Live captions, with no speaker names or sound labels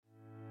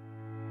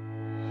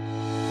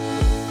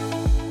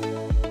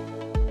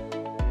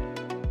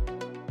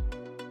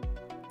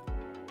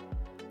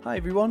Hi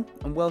everyone,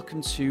 and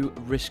welcome to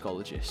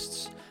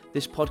Riskologists.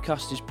 This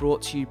podcast is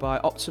brought to you by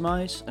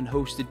Optimise and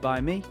hosted by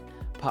me,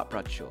 Pat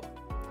Bradshaw.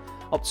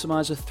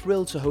 Optimise are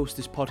thrilled to host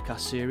this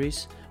podcast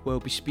series, where we'll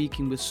be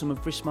speaking with some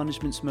of risk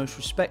management's most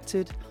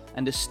respected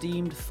and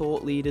esteemed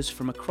thought leaders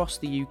from across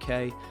the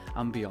UK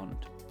and beyond.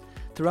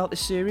 Throughout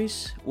this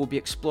series, we'll be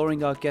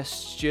exploring our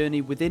guests'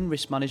 journey within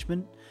risk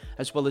management,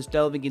 as well as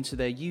delving into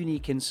their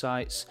unique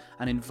insights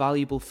and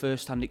invaluable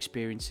first-hand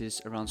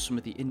experiences around some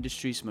of the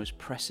industry's most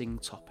pressing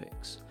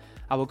topics.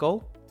 Our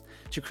goal?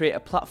 To create a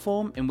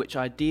platform in which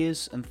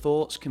ideas and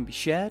thoughts can be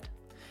shared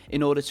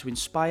in order to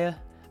inspire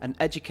and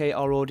educate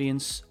our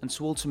audience and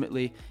to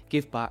ultimately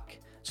give back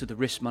to the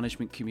risk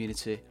management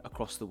community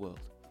across the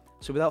world.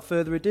 So without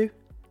further ado,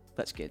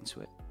 let's get into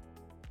it.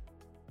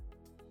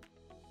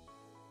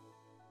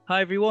 Hi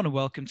everyone, and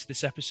welcome to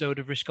this episode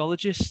of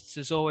Riskologists.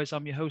 As always,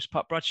 I'm your host,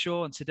 Pat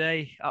Bradshaw, and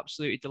today,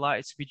 absolutely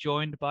delighted to be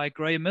joined by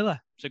Graeme Miller.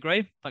 So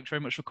Graeme, thanks very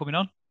much for coming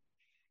on.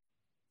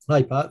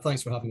 Hi Pat,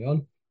 thanks for having me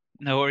on.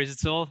 No worries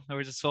at all. No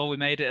worries at all. We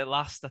made it at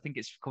last. I think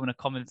it's becoming a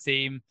common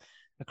theme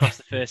across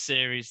the first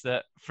series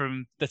that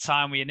from the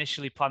time we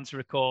initially planned to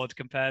record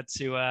compared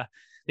to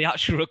the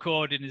actual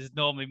recording is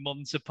normally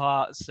months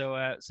apart. So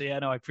I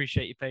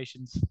appreciate your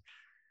patience.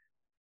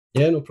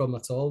 Yeah, no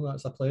problem at all.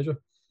 That's a pleasure.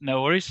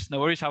 No worries.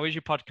 How is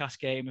your podcast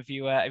game? Have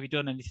you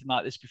done anything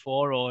like this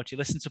before, or do you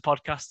listen to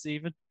podcasts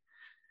even?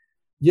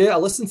 Yeah, I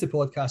listen to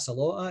podcasts a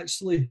lot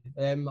actually.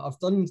 I've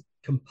done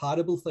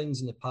comparable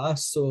things in the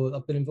past, so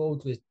I've been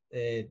involved with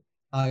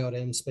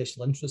IRM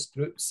special interest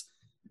groups,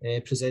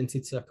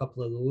 presented to a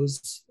couple of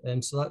those,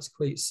 so that's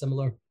quite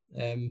similar.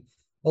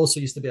 Also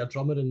used to be a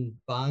drummer in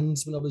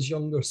bands when I was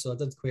younger, so I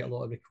did quite a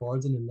lot of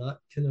recording in that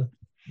kind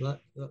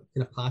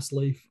of past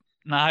life.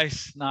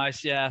 Nice.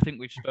 Yeah, I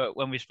think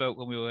when we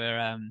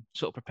were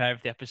sort of preparing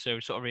for the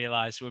episode, sort of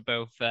realised we're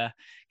both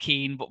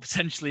keen but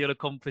potentially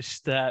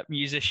unaccomplished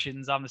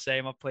musicians. I'm the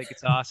same. I've played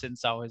guitar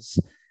since I was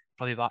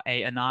probably about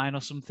 8 or 9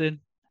 or something.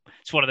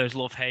 It's one of those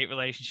love-hate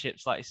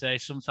relationships, like you say.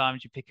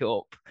 Sometimes you pick it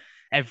up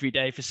every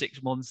day for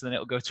 6 months, and then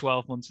it'll go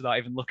 12 months without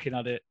even looking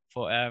at it.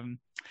 But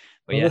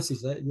yeah, this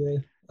is it. Yeah.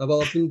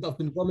 Well, I've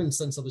been drumming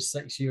since I was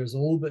 6 years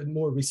old, but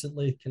more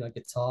recently, kind of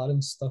guitar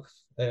and stuff.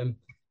 But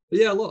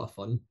yeah, a lot of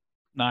fun.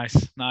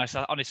 Nice.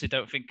 I honestly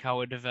don't think I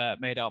would have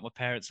made it out of my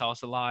parents'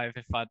 house alive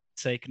if I'd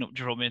taken up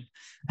drumming.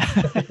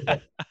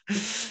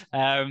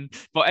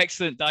 But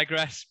excellent,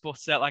 digress. But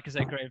like I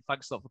said, Graeme,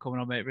 thanks a lot for coming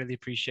on, mate. Really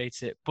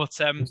appreciate it. But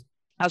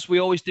as we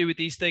always do with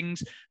these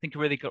things, I think a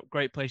really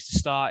great place to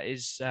start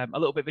is a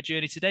little bit of a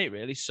journey to date,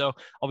 really. So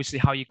obviously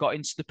how you got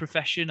into the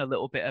profession, a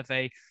little bit of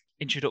a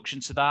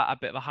introduction to that, a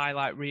bit of a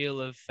highlight reel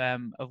of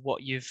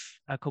what you've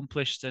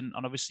accomplished and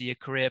obviously your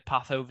career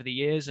path over the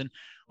years and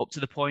up to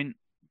the point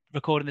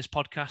recording this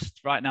podcast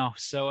right now.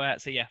 So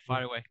yeah,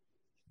 fire away.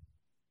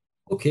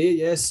 Okay,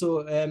 yeah.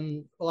 So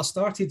I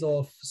started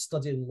off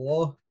studying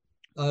law.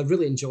 I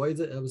really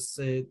enjoyed it.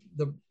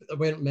 There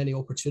weren't many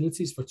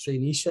opportunities for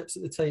traineeships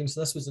at the time,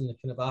 so this was in the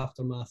kind of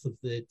aftermath of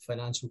the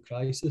financial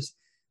crisis.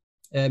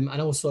 And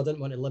also, I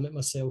didn't want to limit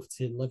myself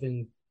to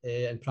living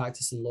and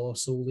practicing law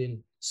solely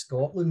in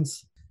Scotland.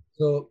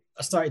 So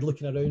I started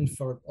looking around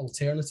for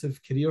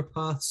alternative career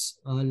paths,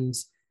 and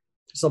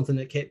something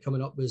that kept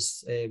coming up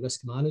was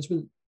risk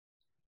management.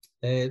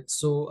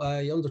 So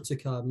I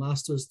undertook a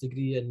master's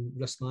degree in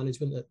risk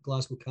management at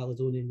Glasgow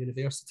Caledonian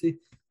University.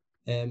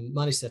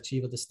 Managed to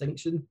achieve a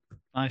distinction.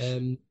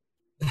 Nice.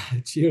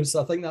 Cheers.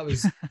 I think there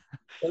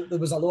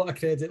was a lot of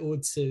credit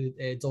owed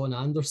to Don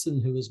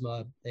Anderson, who was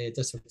my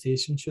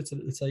dissertation tutor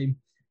at the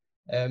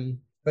time.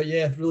 But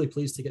yeah, really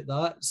pleased to get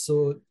that.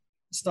 So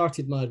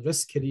started my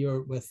risk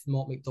career with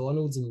Mott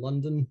MacDonald's in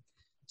London.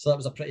 So that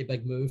was a pretty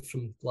big move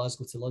from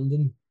Glasgow to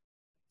London.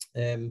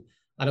 And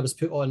I was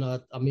put on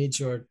a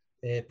major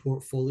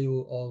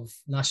portfolio of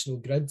National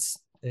Grid's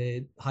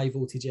high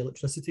voltage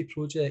electricity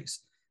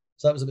projects.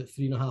 So that was about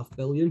 3.5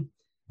 billion.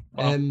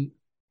 Wow.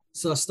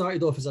 So I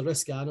started off as a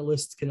risk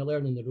analyst, kind of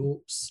learning the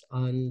ropes,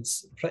 and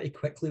pretty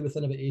quickly,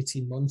 within about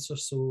 18 months or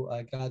so,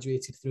 I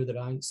graduated through the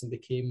ranks and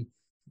became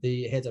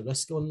the head of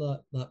risk on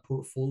that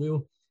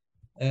portfolio.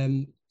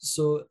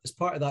 So as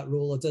part of that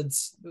role, I did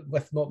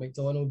with Mott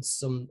MacDonald's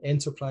some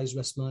enterprise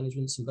risk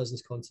management, some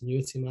business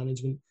continuity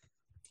management,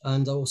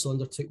 and I also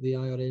undertook the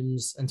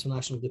IRM's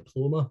international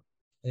diploma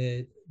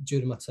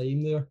during my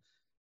time there.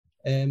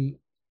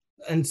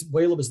 And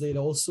while I was there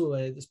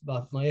also,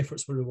 my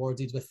efforts were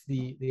rewarded with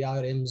the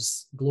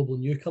IRM's Global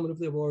Newcomer of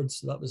the Awards.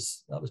 So that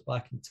was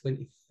back in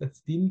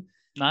 2015.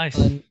 Nice.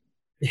 And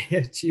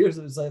yeah, cheers.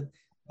 It was a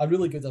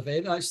really good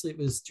event. Actually, it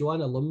was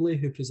Joanna Lumley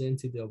who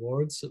presented the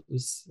awards. It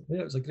was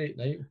a great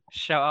night.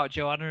 Shout out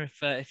Joanna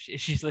if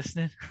she's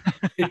listening.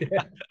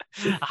 I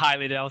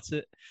highly doubt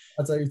it.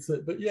 I doubt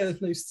it, but yeah,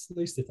 it's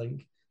nice to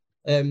think.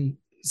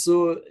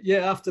 So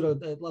yeah, after I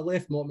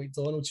left Mott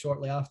MacDonald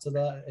shortly after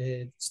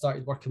that,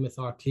 started working with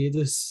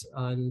Arcadis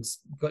and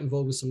got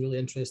involved with some really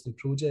interesting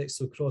projects.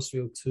 So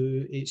Crossrail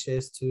 2,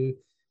 HS2,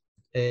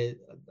 a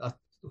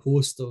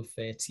host of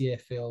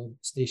TfL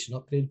station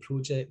upgrade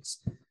projects.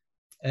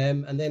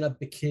 And then I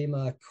became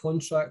a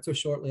contractor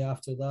shortly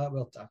after that.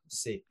 Well, I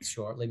say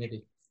shortly,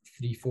 maybe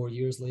 3-4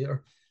 years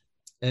later.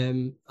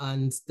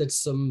 And did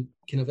some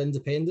kind of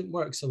independent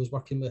work. So I was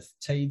working with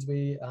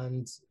Tideway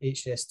and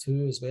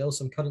HS2 as well.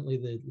 So I'm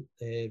currently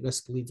the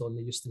risk lead on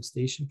the Euston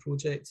Station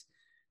project.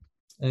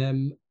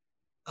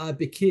 I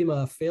became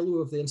a fellow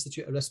of the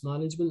Institute of Risk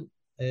Management.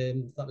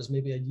 That was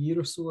maybe a year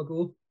or so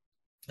ago.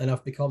 And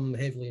I've become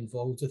heavily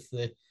involved with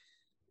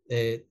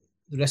the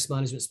risk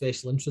management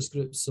special interest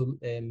group. So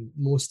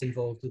most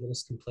involved with the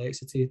risk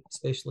complexity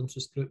special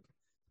interest group.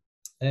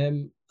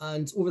 And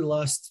over the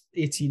last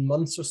 18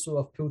 months or so,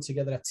 I've pulled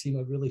together a team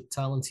of really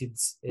talented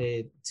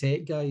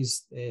tech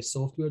guys,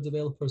 software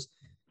developers,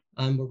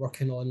 and we're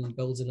working on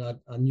building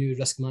a new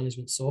risk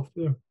management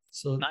software.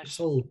 So Nice. It's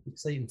all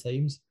exciting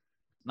times.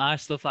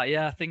 Nice stuff. Like,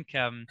 yeah, I think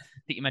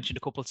you mentioned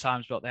a couple of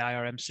times about the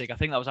IRM SIG. I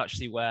think that was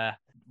actually where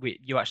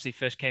you actually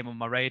first came on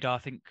my radar. I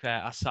think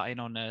I sat in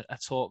on a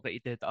talk that you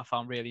did that I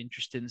found really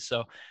interesting.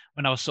 So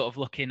when I was sort of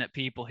looking at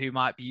people who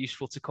might be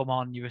useful to come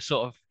on, you were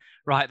sort of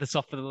right at the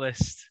top of the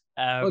list.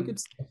 Good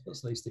stuff.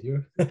 That's nice to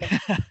hear.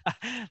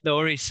 No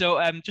worries.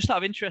 So just out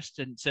of interest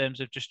in terms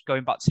of just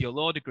going back to your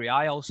law degree,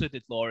 I also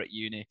did law at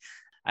uni,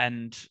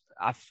 and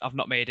I've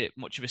not made it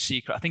much of a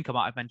secret. I think I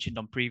might have mentioned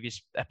on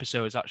previous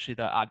episodes actually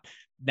that I'd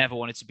never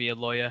wanted to be a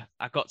lawyer.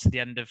 I got to the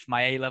end of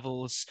my A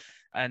levels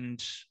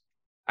and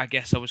I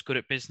guess I was good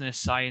at business,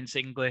 science,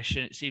 English,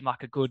 and it seemed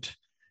like a good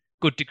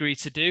degree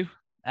to do.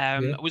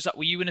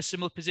 Were you in a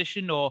similar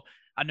position, or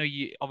I know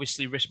you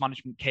obviously risk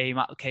management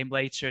came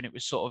later and it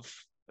was sort of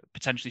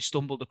potentially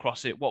stumbled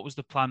across it. What was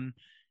the plan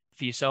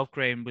for yourself,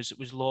 Graeme? Was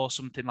law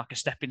something like a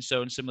stepping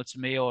stone similar to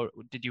me, or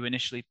did you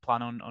initially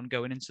plan on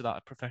going into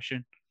that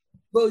profession?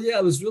 Well, yeah,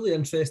 I was really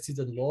interested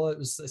in law.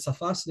 It's a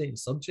fascinating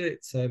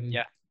subject.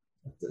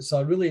 So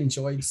I really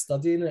enjoyed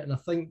studying it, and I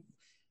think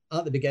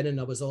at the beginning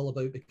I was all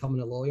about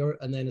becoming a lawyer,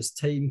 and then as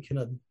time kind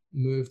of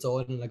moved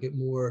on and I get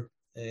more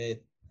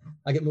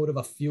of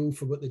a feel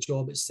for what the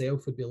job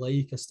itself would be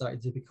like, I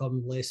started to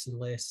become less and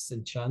less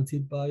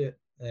enchanted by it.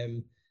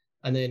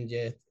 And then,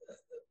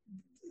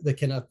 the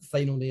kind of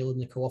final nail in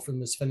the coffin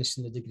was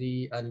finishing the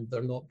degree, and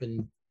there not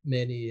been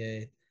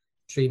many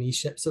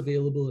traineeships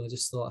available. And I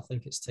just thought, I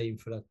think it's time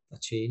for a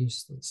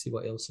change. Let's see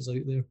what else is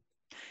out there.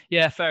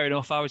 Yeah, fair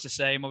enough. I was the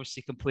same.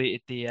 Obviously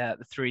completed the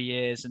 3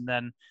 years, and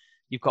then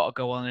you've got to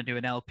go on and do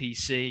an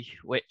LPC,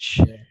 which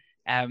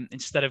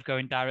instead of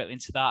going directly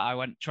into that, I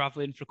went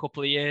traveling for a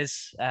couple of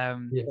years.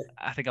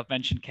 I think I've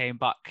mentioned came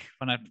back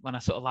when I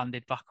sort of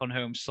landed back on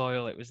home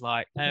soil. It was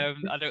like I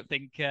don't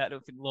think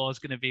law is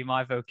going to be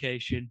my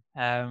vocation.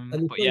 And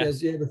the thing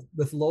is,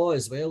 with law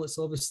as well, it's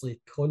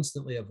obviously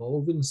constantly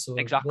evolving. So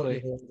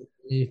exactly, what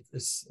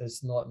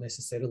is not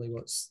necessarily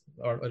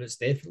or it's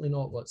definitely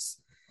not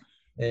what's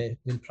in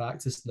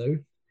practice now.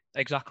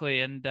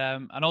 Exactly, and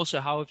also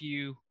how have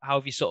you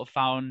sort of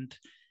found,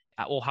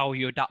 or how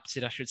you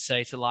adapted, I should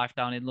say, to life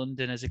down in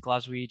London as a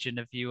Glaswegian?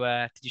 Have you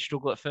did you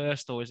struggle at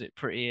first, or was it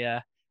pretty?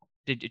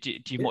 Do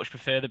you much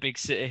prefer the big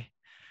city?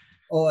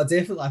 Oh, I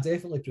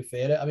definitely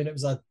prefer it. I mean, it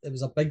was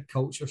a big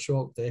culture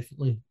shock,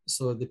 definitely.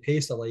 So the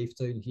pace of life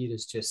down here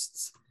is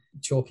just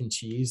chalk and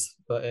cheese.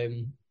 But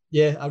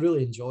I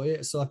really enjoy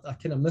it. So I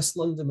kind of miss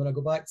London when I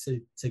go back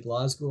to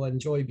Glasgow. I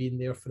enjoy being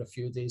there for a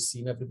few days,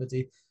 seeing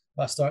everybody.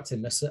 But I start to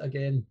miss it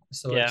again.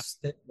 So it's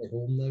definitely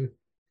home now.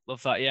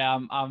 Love that. Yeah,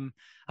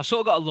 I've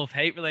sort of got a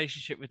love-hate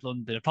relationship with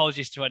London.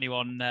 Apologies to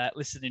anyone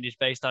listening who's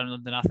based down in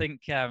London. I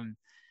think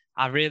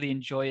I really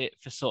enjoy it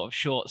for sort of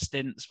short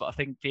stints, but I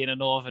think being a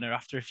northerner,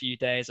 after a few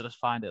days, I just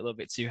find it a little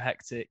bit too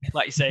hectic.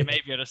 Like you say,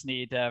 maybe I just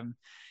need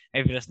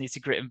to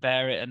grit and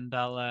bear it, and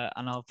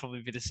I'll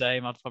probably be the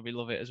same. I'd probably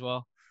love it as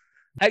well.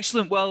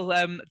 Excellent. Well,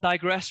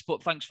 digress,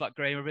 but thanks for that,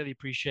 Graeme. I really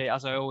appreciate it.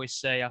 As I always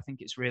say, I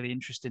think it's really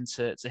interesting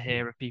to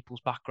hear of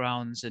people's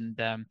backgrounds and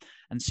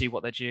see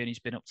what their journey's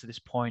been up to this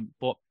point.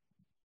 But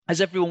as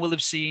everyone will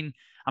have seen,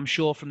 I'm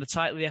sure from the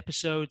title of the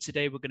episode,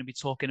 today we're going to be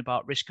talking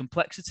about risk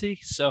complexity.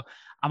 So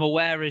I'm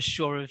aware, as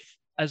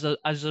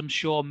I'm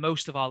sure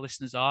most of our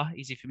listeners are,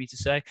 easy for me to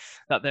say,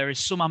 that there is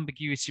some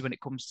ambiguity when it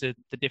comes to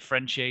the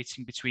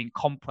differentiating between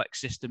complex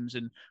systems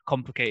and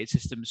complicated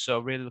systems. So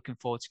really looking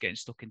forward to getting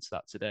stuck into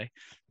that today.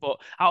 But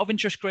out of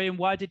interest, Graeme,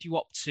 why did you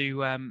opt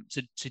to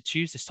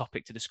choose this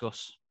topic to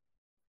discuss?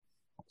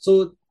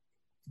 So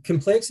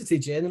complexity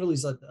generally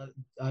is a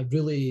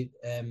really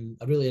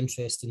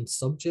interesting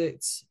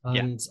subject,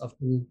 and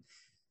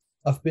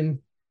I've been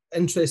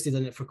interested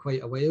in it for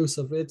quite a while.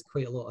 So I've read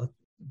quite a lot of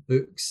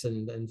books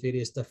and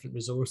various different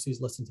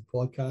resources, listened to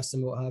podcasts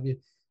and what have you.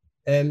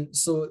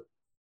 So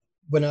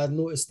when I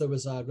noticed there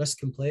was a risk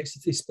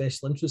complexity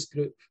special interest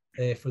group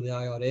for the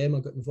IRM,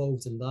 I got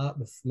involved in that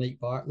with Mike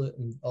Bartlett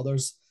and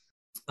others.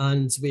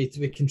 And we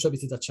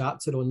contributed a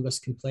chapter on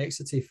risk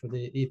complexity for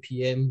the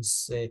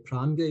APM's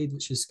Pram Guide,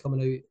 which is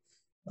coming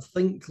out, I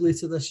think,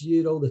 later this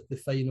year. All the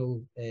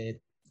final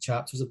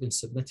chapters have been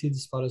submitted,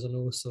 as far as I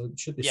know, so it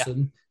should be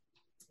soon.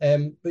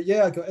 But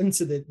I got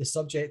into the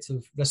subject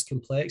of risk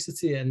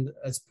complexity, and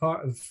as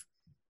part of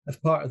as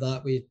part of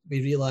that, we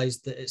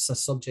realised that it's a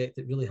subject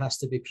that really has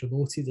to be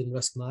promoted in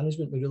risk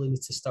management. We really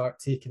need to start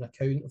taking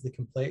account of the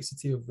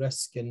complexity of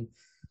risk. And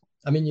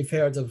I mean, you've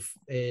heard of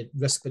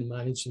risk when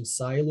managed in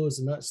silos,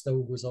 and that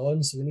still goes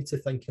on. So we need to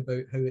think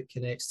about how it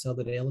connects to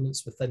other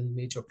elements within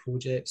major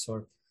projects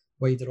or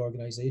wider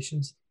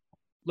organisations.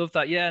 Love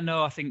that. Yeah,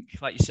 no, I think,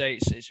 like you say,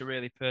 it's a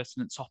really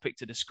pertinent topic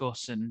to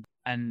discuss,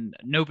 and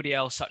nobody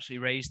else actually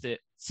raised it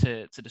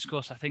to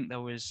discuss. I think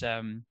there was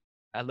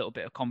a little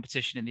bit of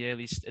competition in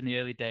the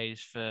early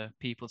days for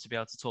people to be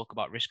able to talk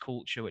about risk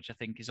culture, which I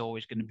think is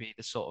always going to be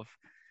the sort of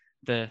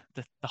the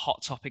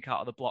hot topic out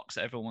of the blocks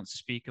that everyone wants to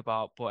speak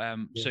about. But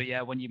so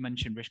yeah, when you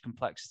mentioned risk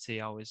complexity,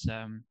 I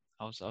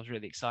was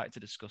really excited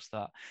to discuss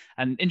that.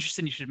 And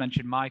interesting, you should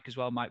mention Mike as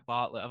well, Mike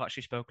Bartlett. I've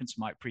actually spoken to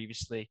Mike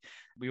previously.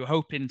 We were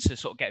hoping to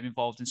sort of get him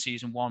involved in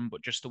season 1,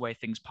 but just the way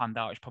things panned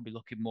out, he's probably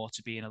looking more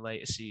to be in a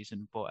later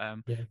season. But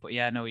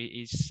yeah, no,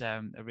 he's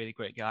a really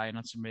great guy and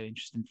had some really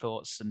interesting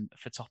thoughts and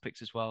for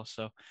topics as well.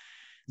 So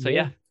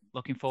yeah,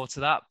 looking forward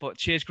to that. But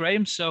cheers,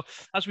 Graeme. So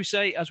as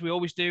we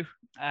always do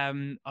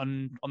on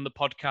the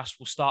podcast,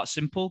 we'll start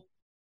simple.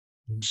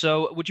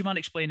 So would you mind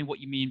explaining what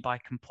you mean by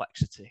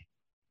complexity?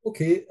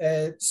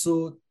 Okay,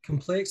 so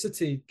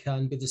complexity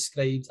can be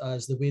described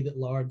as the way that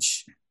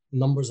large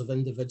numbers of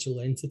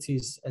individual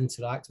entities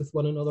interact with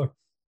one another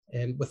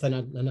within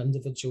an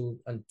individual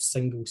and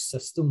single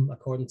system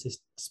according to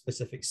a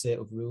specific set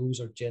of rules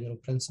or general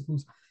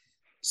principles.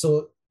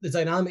 So the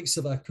dynamics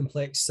of a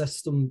complex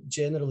system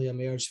generally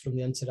emerge from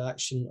the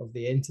interaction of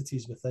the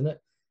entities within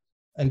it.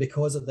 And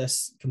because of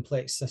this,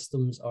 complex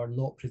systems are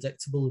not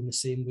predictable in the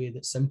same way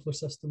that simpler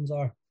systems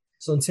are.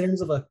 So in terms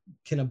of a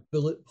kind of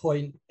bullet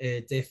point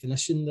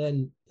definition,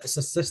 then it's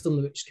a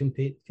system which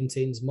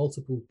contains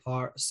multiple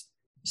parts,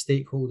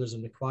 stakeholders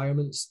and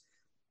requirements.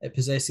 It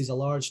possesses a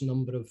large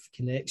number of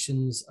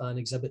connections and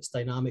exhibits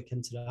dynamic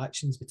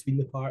interactions between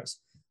the parts.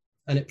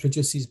 And it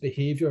produces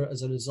behaviour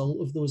as a result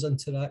of those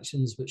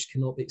interactions, which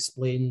cannot be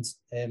explained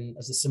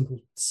as a simple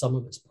sum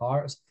of its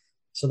parts.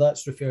 So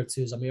that's referred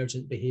to as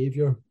emergent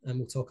behaviour, and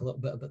we'll talk a little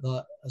bit about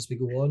that as we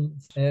go on.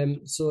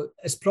 So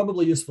it's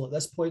probably useful at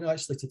this point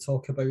actually to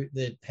talk about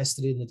the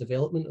history and the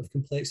development of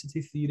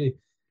complexity theory.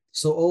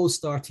 So it all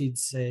started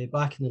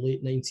back in the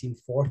late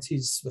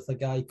 1940s with a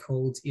guy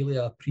called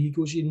Ilya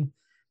Prigogine.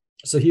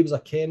 So he was a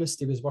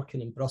chemist, he was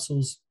working in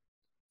Brussels,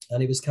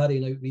 and he was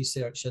carrying out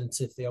research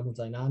into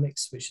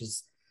thermodynamics, which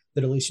is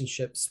the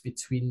relationships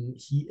between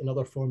heat and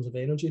other forms of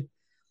energy.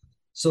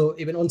 So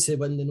he went on to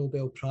win the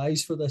Nobel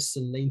Prize for this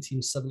in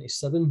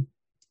 1977.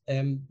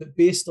 But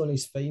based on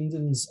his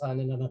findings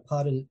and in an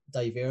apparent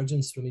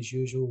divergence from his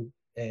usual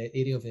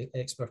area of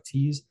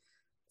expertise,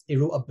 he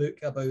wrote a book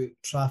about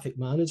traffic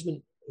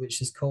management,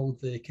 which is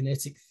called The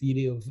Kinetic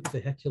Theory of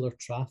Vehicular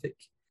Traffic.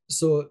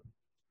 So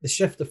the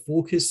shift of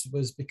focus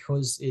was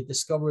because he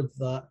discovered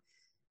that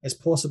it's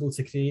possible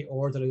to create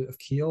order out of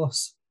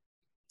chaos.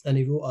 And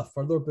he wrote a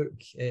further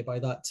book by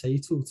that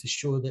title to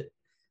show that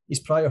his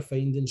prior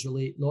findings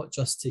relate not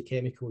just to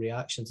chemical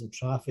reactions in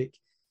traffic,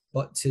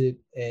 but to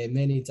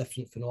many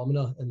different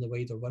phenomena in the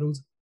wider world.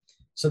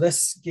 So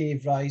this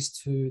gave rise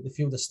to the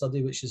field of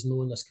study which is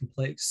known as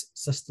complex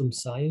system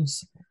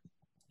science,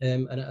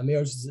 and it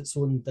emerged as its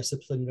own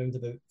discipline around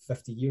about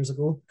 50 years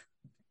ago.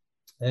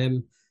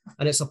 And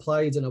it's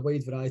applied in a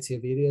wide variety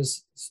of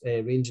areas,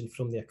 ranging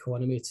from the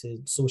economy to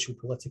social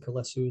political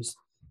issues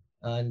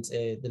and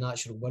the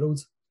natural world.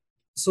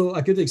 So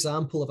a good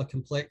example of a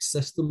complex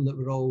system that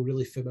we're all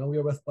really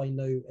familiar with by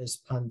now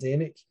is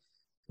pandemic,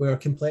 where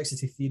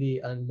complexity theory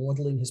and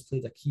modelling has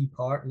played a key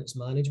part in its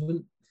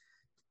management.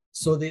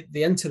 So the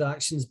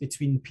interactions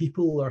between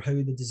people are how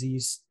the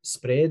disease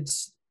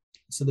spreads.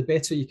 So the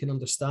better you can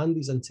understand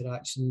these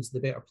interactions, the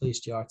better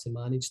placed you are to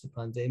manage the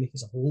pandemic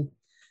as a whole.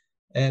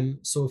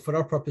 So for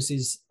our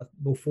purposes,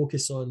 we'll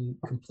focus on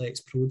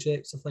complex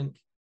projects, I think.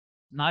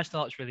 Nice,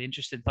 no, that's really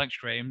interesting. Thanks,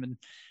 Graeme. And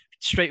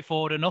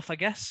straightforward enough, I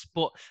guess.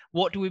 But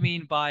what do we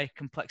mean by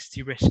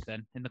complexity risk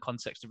then in the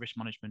context of risk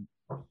management?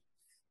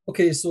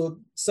 Okay, so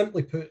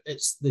simply put,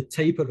 it's the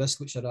type of risk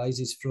which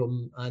arises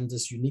from and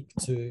is unique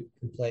to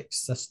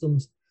complex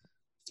systems.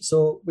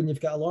 So when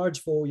you've got a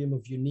large volume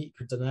of unique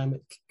or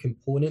dynamic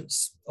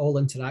components all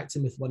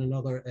interacting with one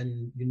another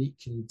in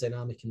unique and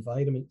dynamic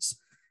environments,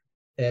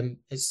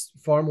 it's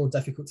far more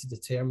difficult to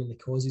determine the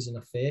causes and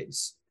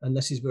effects. And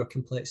this is where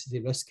complexity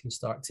risk can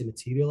start to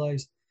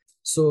materialize.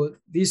 So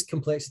these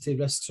complexity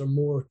risks are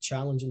more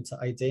challenging to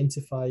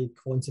identify,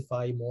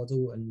 quantify,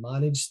 model, and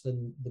manage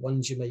than the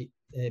ones you might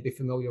be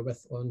familiar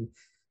with on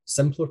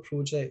simpler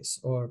projects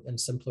or in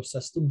simpler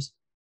systems.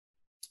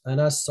 And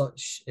as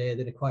such, they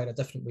require a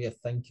different way of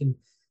thinking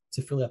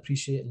to fully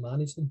appreciate and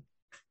manage them.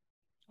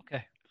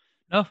 Okay.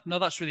 No,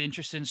 that's really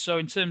interesting. So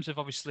in terms of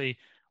obviously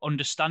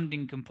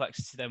understanding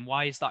complexity, then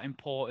why is that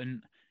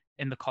important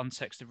in the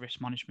context of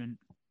risk management?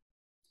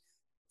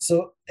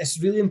 So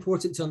it's really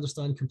important to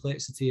understand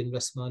complexity in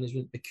risk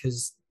management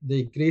because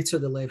the greater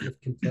the level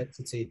of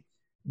complexity,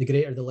 the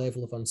greater the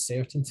level of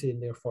uncertainty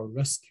and therefore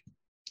risk.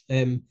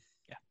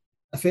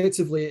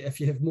 effectively, if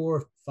you have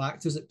more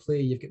factors at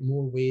play, you've got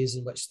more ways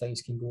in which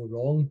things can go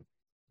wrong.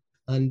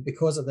 And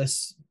because of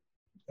this,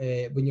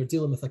 when you're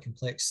dealing with a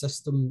complex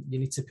system, you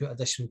need to put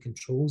additional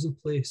controls in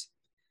place.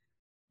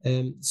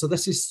 So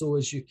this is so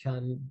as you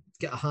can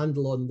get a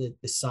handle on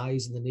the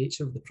size and the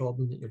nature of the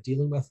problem that you're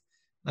dealing with,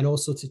 and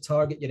also to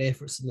target your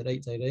efforts in the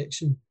right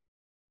direction.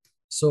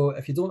 So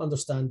if you don't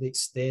understand the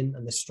extent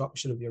and the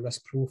structure of your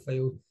risk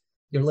profile,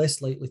 you're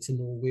less likely to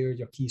know where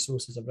your key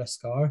sources of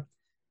risk are.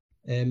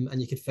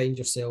 And you could find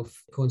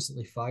yourself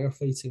constantly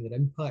firefighting their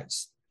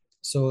impacts.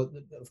 So,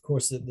 of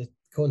course, the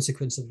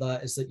consequence of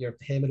that is that you're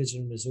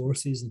hemorrhaging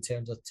resources in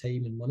terms of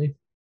time and money.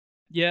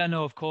 Yeah,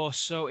 no, of course.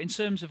 So in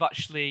terms of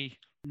actually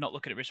not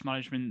looking at risk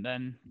management,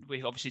 then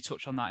we obviously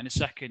touch on that in a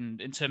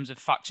second. In terms of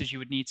factors you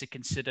would need to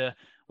consider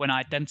when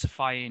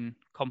identifying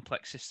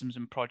complex systems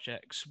and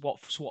projects, what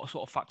sort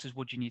of factors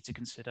would you need to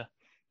consider?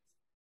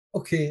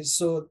 Okay,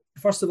 so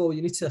first of all,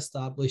 you need to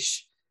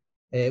establish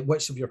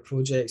which of your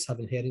projects have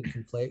inherent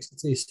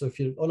complexity. So if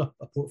you're on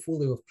a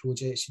portfolio of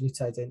projects, you need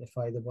to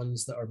identify the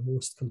ones that are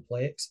most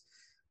complex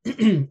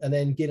and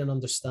then gain an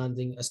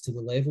understanding as to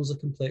the levels of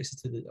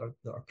complexity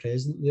that are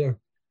present there.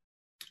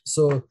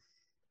 So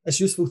it's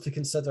useful to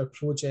consider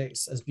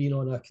projects as being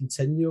on a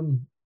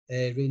continuum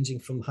ranging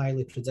from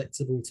highly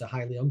predictable to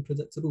highly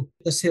unpredictable.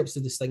 This helps to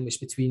distinguish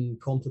between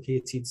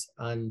complicated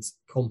and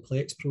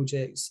complex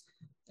projects,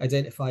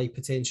 identify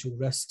potential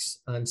risks,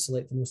 and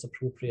select the most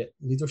appropriate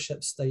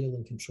leadership style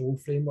and control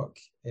framework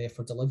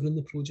for delivering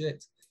the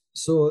project.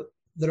 So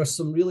there are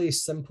some really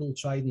simple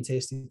tried and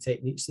tested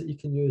techniques that you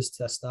can use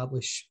to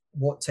establish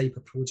what type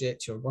of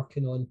project you're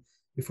working on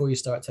before you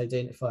start to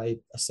identify,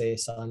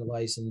 assess,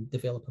 analyse, and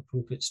develop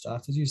appropriate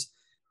strategies.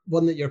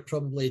 One that you're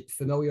probably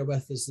familiar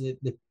with is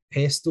the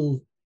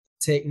PESTLE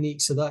technique.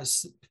 So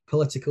that's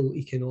political,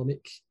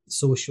 economic,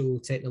 social,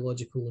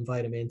 technological,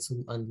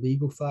 environmental, and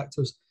legal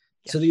factors.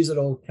 Yes. So these are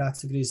all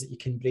categories that you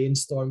can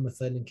brainstorm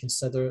within and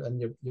consider,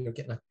 and you're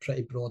getting a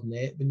pretty broad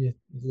net when you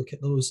look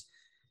at those.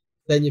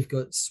 Then you've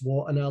got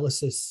SWOT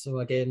analysis. So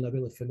again, a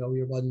really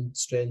familiar one: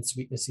 strengths,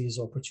 weaknesses,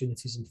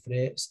 opportunities, and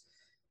threats.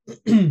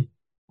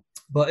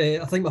 But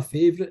I think my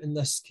favourite in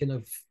this kind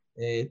of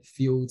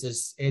field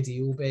is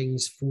Eddie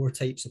Obeng's 4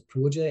 types of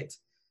project.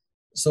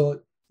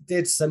 So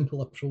dead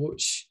simple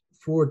approach,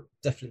 4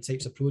 different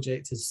types of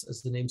project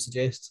as the name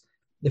suggests.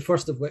 The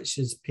first of which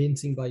is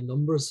painting by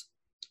numbers.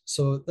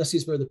 So this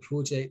is where the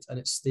project and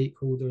its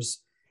stakeholders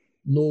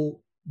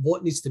know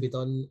what needs to be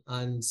done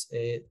and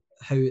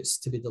how it's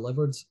to be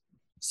delivered.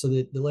 So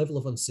the level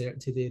of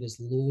uncertainty there is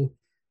low.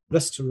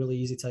 Risks are really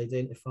easy to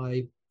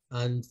identify,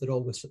 and they're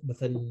always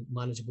within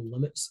manageable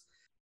limits.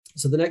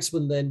 So the next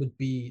one then would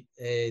be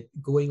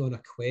going on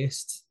a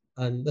quest.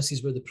 And this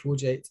is where the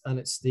project and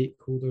its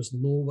stakeholders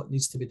know what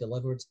needs to be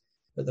delivered,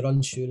 but they're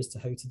unsure as to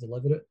how to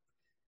deliver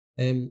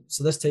it.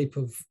 So this type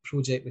of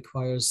project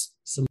requires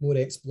some more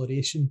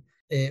exploration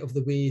of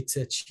the way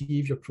to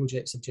achieve your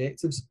project's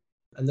objectives.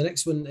 And the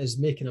next one is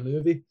making a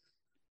movie.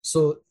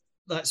 So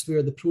that's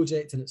where the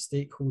project and its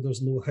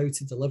stakeholders know how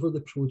to deliver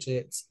the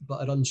project,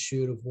 but are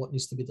unsure of what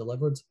needs to be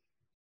delivered.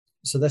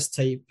 So this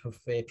type of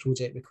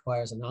project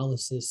requires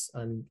analysis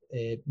and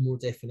more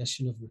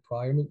definition of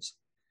requirements.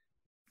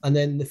 And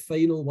then the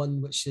final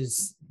one, which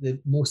is the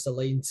most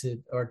aligned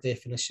to our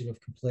definition of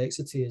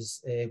complexity,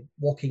 is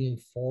walking in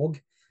fog.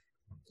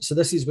 So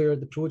this is where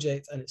the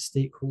project and its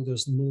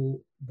stakeholders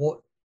know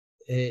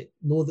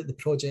that the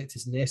project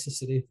is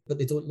necessary, but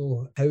they don't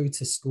know how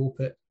to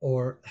scope it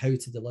or how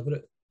to deliver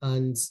it.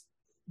 And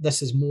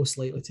this is most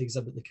likely to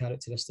exhibit the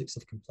characteristics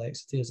of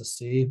complexity, as I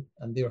say,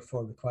 and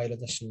therefore require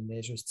additional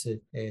measures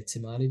to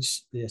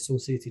manage the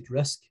associated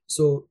risk.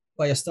 So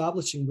by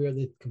establishing where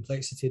the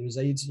complexity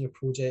resides in your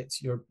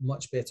project, you're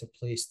much better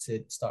placed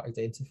to start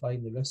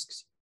identifying the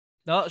risks.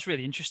 No, that's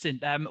really interesting.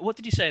 What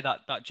did you say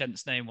that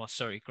gent's name was?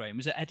 Sorry, Graeme.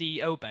 Was it Eddie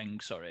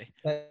Obeng? Sorry.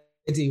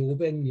 Eddie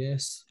Obeng,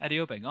 yes. Eddie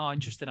Obeng. Oh,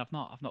 interesting. I've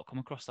not come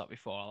across that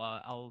before.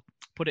 I'll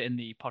put it in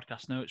the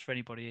podcast notes for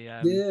anybody.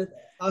 Yeah,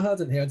 I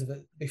hadn't heard of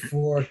it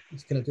before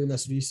kind of doing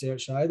this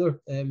research either.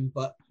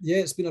 But yeah,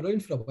 it's been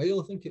around for a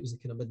while. I think it was the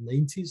kind of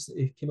mid-90s that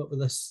he came up with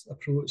this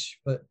approach.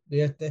 But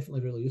yeah,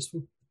 definitely really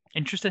useful.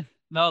 Interesting.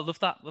 No, I love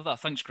that. Love that.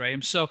 Thanks,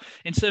 Graeme. So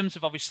in terms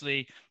of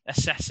obviously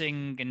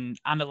assessing and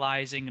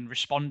analysing and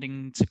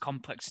responding to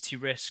complexity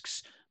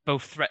risks,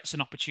 both threats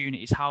and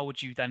opportunities, how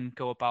would you then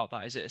go about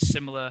that? Is it a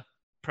similar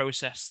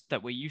process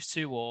that we're used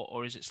to,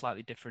 or is it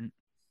slightly different?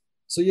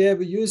 So yeah,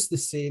 we use the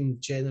same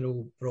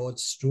general broad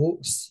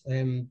strokes,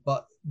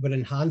 but we're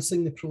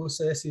enhancing the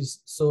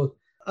processes. So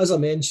as I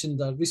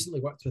mentioned, I recently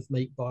worked with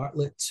Mike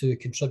Bartlett to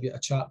contribute a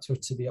chapter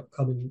to the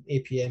upcoming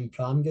APM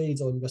Pram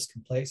Guide on risk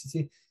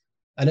complexity.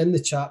 And in the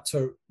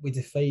chapter, we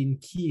define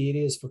key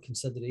areas for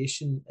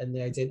consideration in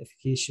the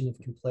identification of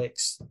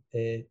complex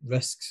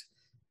risks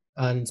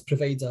and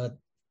provide a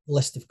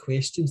list of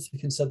questions to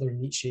consider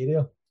in each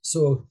area.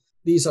 So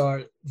these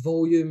are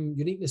volume,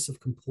 uniqueness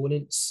of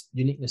components,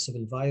 uniqueness of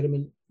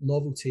environment,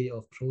 novelty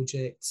of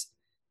projects,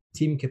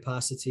 team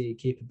capacity,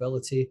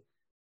 capability,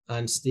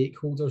 and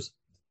stakeholders.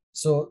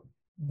 So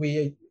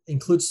we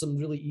includes some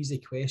really easy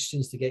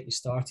questions to get you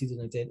started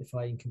in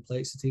identifying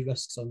complexity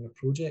risks on your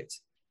project.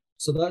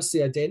 So that's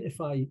the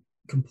identify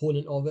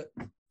component of it.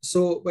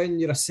 So when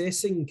you're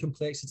assessing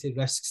complexity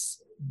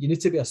risks, you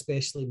need to be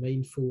especially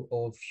mindful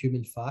of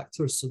human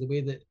factors, so the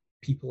way that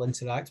people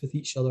interact with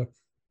each other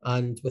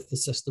and with the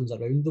systems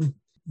around them.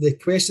 The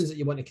questions that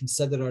you want to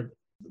consider are,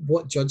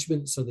 what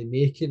judgments are they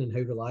making and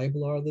how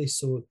reliable are they?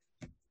 So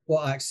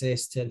what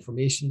access to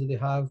information do they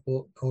have?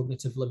 What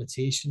cognitive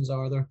limitations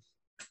are there?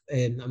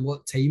 And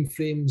what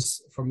timeframes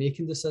for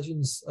making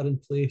decisions are in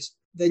place?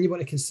 Then you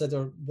want to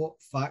consider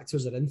what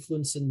factors are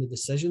influencing the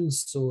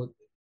decisions. So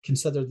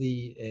consider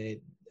the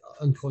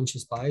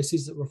unconscious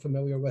biases that we're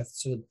familiar with.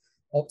 So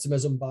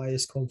optimism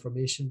bias,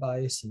 confirmation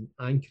bias, and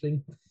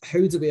anchoring.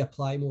 How do we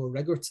apply more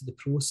rigor to the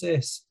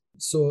process?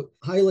 So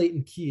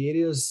highlighting key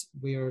areas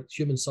where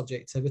human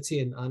subjectivity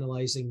and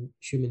analysing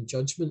human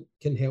judgment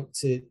can help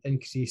to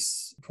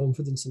increase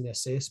confidence in the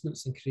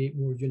assessments and create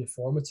more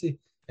uniformity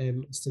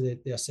as to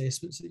the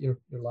assessments that you're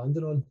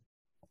landing on.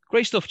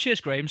 Great stuff. Cheers,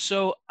 Graeme.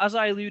 So as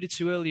I alluded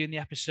to earlier in the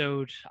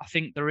episode, I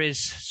think there is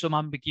some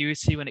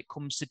ambiguity when it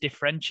comes to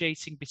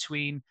differentiating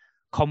between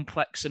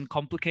complex and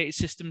complicated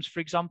systems,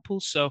 for example.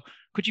 So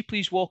could you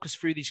please walk us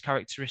through these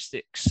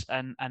characteristics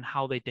and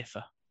how they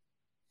differ?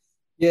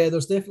 Yeah,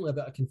 there's definitely a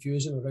bit of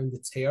confusion around the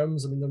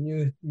terms. I mean,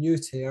 they're new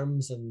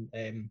terms,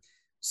 and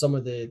some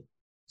of the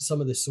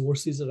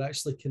sources are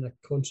actually kind of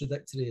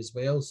contradictory as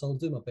well. So I'll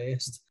do my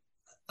best.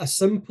 A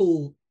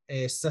simple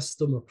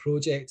system or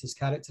project is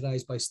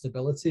characterized by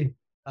stability,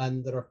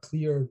 and there are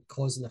clear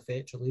cause and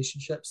effect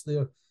relationships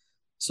there.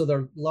 So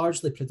they're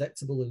largely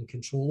predictable and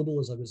controllable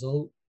as a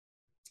result,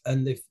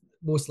 and they've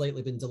most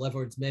likely been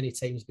delivered many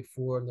times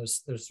before, and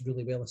there's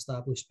really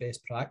well-established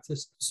best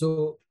practice.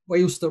 So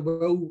whilst there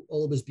will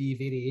always be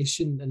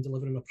variation in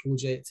delivering a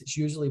project, it's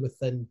usually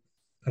within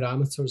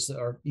parameters that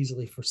are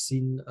easily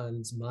foreseen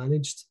and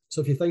managed.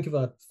 So if you think of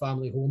a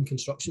family home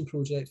construction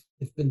project,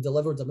 they've been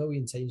delivered a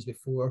million times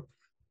before.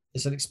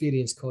 It's an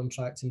experienced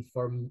contracting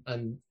firm,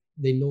 and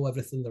they know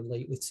everything they're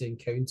likely to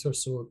encounter.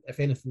 So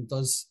if anything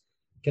does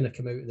kind of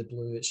come out of the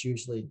blue, it's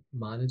usually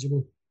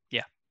manageable.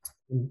 Yeah.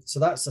 So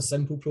that's a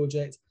simple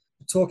project.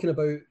 Talking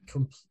about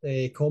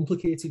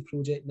complicated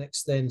project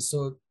next then.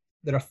 So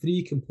there are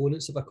three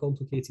components of a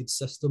complicated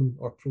system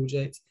or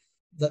project: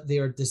 that they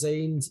are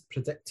designed,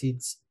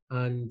 predicted,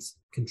 and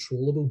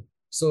controllable.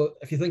 So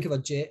if you think of a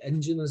jet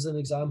engine as an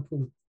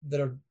example,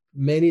 there are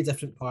many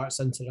different parts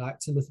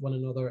interacting with one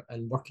another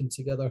and working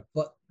together.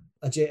 But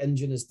a jet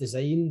engine is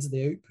designed,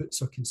 the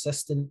outputs are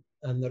consistent,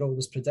 and they're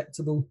always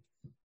predictable,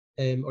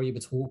 or you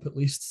would hope at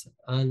least,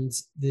 and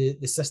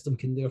the system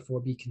can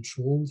therefore be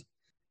controlled.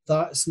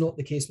 That's not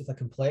the case with a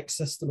complex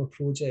system or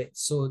project.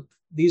 So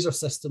these are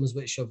systems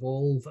which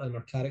evolve and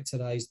are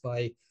characterized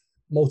by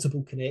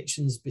multiple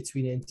connections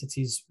between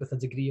entities with a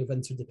degree of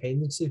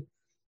interdependency.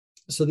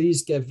 So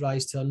these give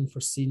rise to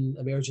unforeseen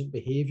emergent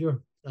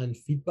behavior and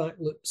feedback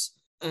loops.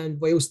 And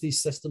whilst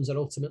these systems are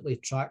ultimately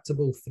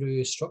tractable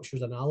through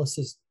structured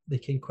analysis, they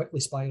can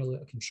quickly spiral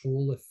out of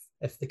control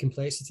if the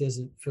complexity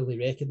isn't fully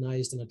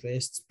recognized and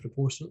addressed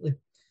proportionately.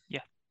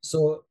 Yeah.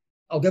 So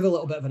I'll give a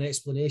little bit of an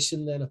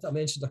explanation then. I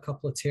mentioned a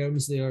couple of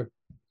terms there,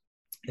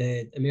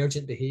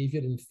 emergent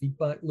behavior and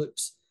feedback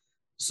loops.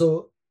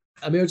 So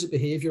emergent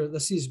behavior,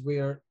 this is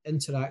where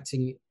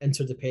interacting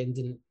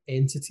interdependent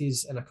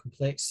entities in a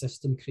complex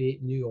system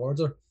create new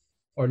order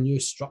or new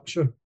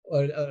structure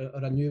or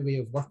a new way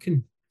of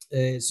working.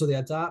 So they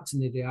adapt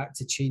and they react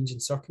to changing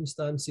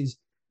circumstances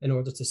in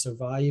order to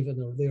survive,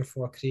 and are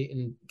therefore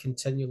creating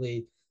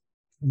continually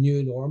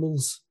new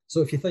normals.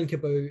 So if you think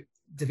about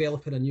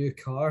developing a new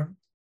car,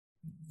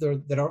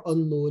 there are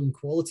unknown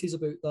qualities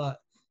about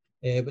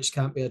that, which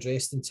can't be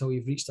addressed until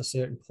you've reached a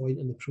certain point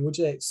in the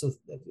project. So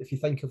if you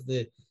think of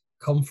the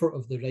comfort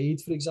of the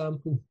ride, for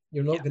example,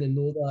 you're not going to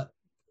know that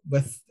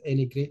with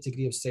any great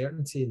degree of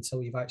certainty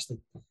until you've actually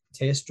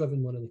test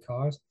driven one of the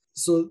cars.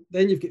 So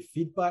then you've got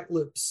feedback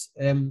loops.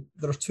 There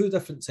are two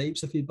different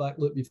types of feedback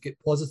loop. You've got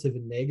positive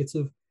and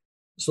negative.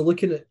 So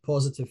looking at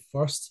positive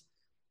first,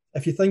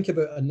 if you think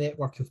about a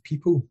network of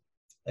people,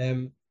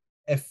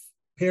 if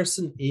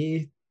person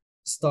A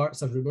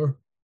starts a rumour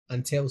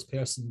and tells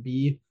person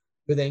B,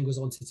 who then goes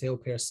on to tell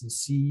person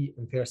C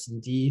and person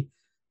D,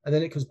 and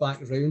then it comes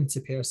back around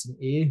to person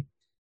A,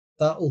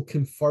 that will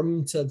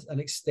confirm to an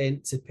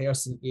extent to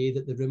person A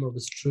that the rumour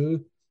was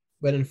true,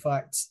 when in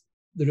fact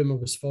the rumour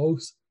was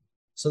false.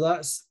 So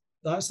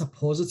that's a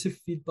positive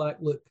feedback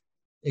loop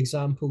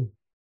example.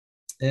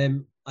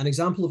 An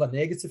example of a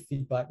negative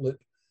feedback loop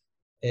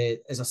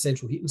is a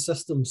central heating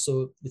system.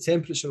 So the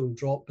temperature will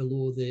drop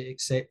below the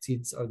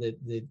accepted or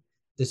the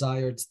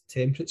desired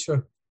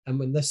temperature. And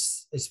when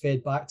this is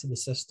fed back to the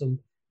system,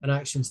 an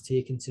action is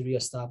taken to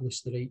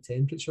re-establish the right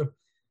temperature.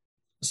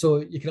 So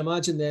you can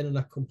imagine then in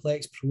a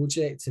complex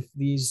project, if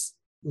these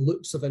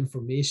loops of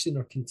information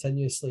are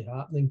continuously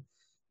happening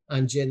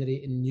and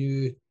generating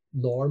new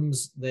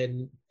norms,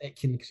 then it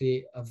can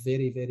create a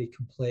very, very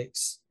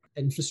complex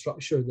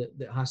infrastructure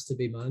that has to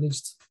be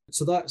managed.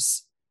 So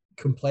that's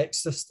complex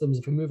systems.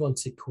 If we move on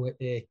to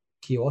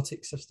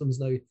chaotic systems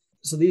now.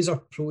 So these are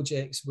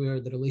projects where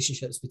the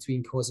relationships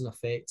between cause and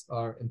effect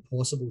are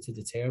impossible to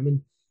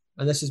determine.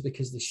 And this is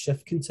because they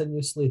shift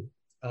continuously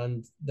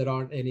and there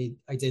aren't any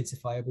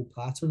identifiable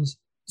patterns.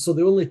 So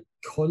the only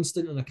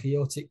constant in a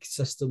chaotic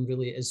system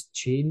really is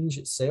change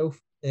itself.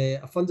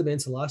 A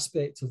fundamental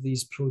aspect of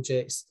these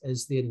projects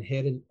is the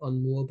inherent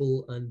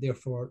unknowable and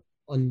therefore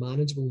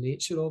unmanageable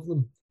nature of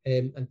them.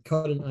 And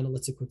current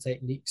analytical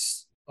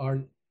techniques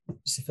aren't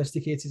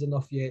sophisticated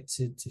enough yet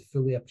to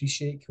fully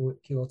appreciate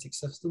chaotic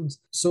systems.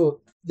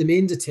 So the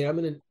main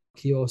determinant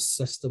chaos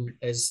system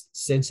is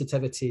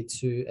sensitivity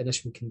to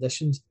initial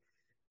conditions.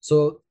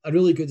 So a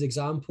really good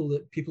example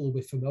that people will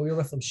be familiar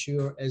with, I'm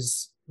sure,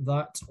 is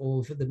that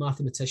of the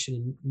mathematician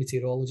and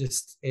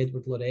meteorologist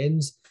Edward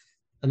Lorenz,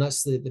 and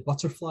that's the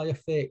butterfly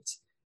effect.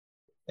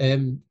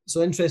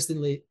 So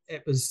interestingly,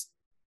 it was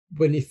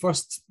when he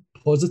first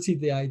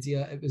posited the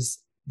idea, it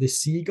was the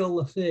seagull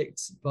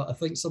effect, but I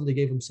think somebody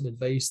gave him some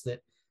advice that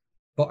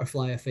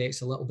butterfly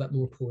effect's a little bit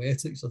more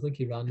poetic, so I think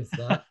he ran with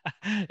that.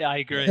 Yeah, I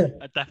agree.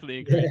 I definitely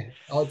agree. Yeah,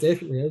 oh, it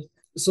definitely is.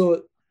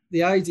 So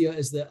the idea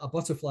is that a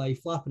butterfly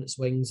flapping its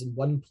wings in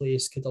one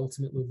place could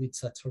ultimately lead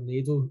to a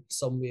tornado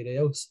somewhere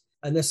else.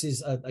 And this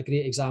is a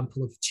great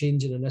example of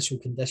changing initial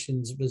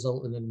conditions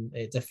resulting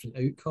in different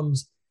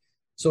outcomes.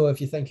 So if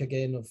you think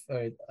again of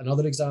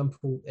another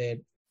example,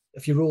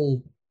 if you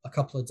roll a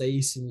couple of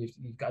dice and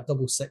you've got a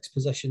double six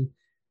position,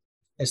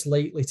 it's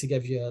likely to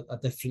give you a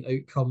different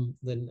outcome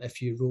than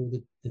if you roll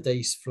the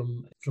dice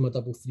from a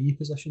double three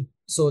position.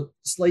 So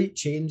slight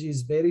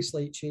changes, very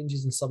slight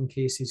changes in some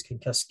cases can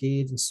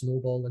cascade and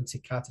snowball into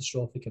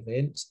catastrophic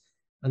events.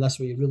 And that's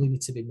where you really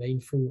need to be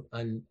mindful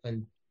and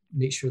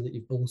make sure that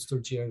you've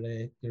bolstered your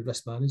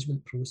risk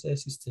management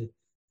processes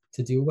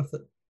to deal with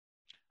it.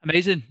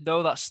 Amazing.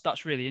 No,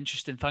 that's really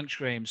interesting. Thanks,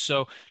 Graeme.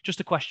 So just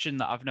a question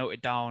that I've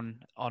noted down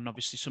on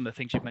obviously some of the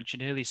things you've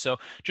mentioned earlier. So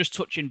just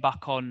touching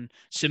back on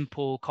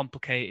simple,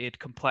 complicated,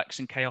 complex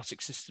and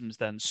chaotic systems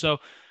then. So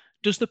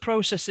does the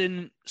process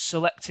in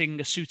selecting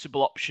a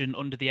suitable option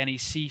under the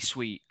NEC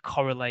suite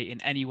correlate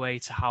in any way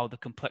to how the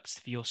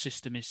complexity of your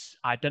system is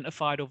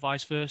identified or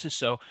vice versa?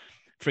 So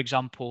for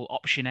example,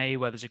 option A,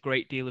 where there's a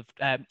great deal of,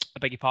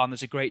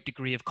 there's a great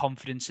degree of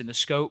confidence in the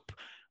scope,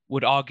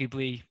 would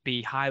arguably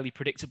be highly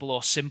predictable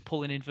or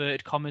simple in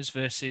inverted commas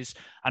versus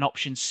an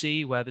option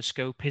C where the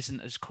scope isn't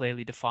as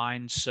clearly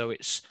defined, so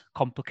it's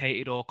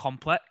complicated or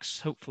complex.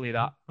 Hopefully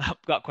that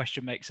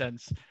question makes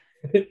sense.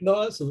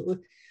 No, absolutely.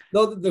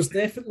 No, there's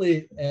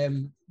definitely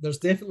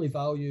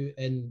value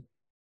in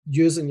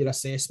using your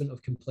assessment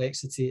of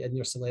complexity in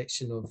your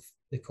selection of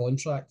the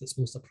contract that's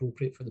most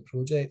appropriate for the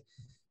project.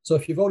 So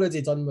if you've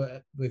already done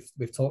what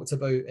we've talked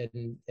about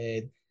in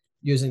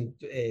using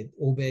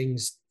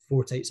Obeng's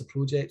 4 types of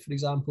project, for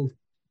example,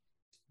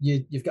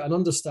 you've got an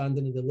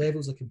understanding of the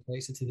levels of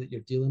complexity that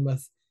you're dealing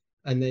with,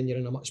 and then you're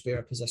in a much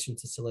better position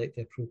to select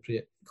the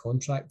appropriate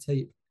contract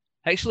type.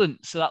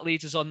 Excellent. So that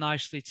leads us on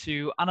nicely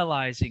to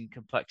analysing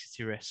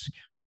complexity risk.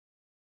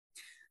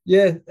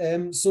 Yeah,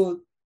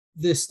 so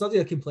the study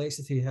of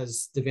complexity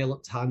has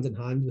developed hand in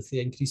hand with the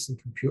increase in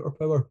computer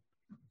power.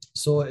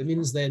 So it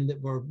means then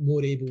that we're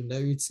more able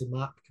now to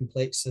map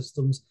complex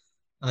systems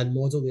and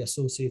model the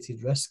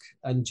associated risk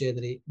and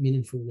generate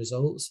meaningful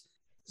results.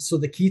 So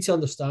the key to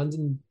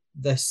understanding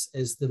this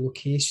is the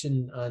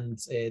location and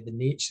the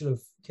nature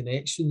of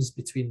connections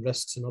between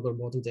risks and other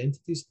modelled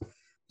entities.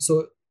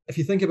 So if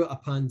you think about a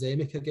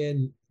pandemic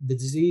again, the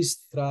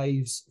disease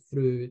thrives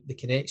through the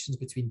connections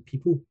between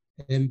people,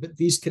 but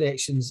these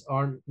connections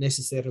aren't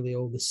necessarily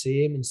all the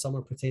same, and some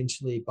are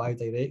potentially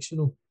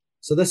bidirectional.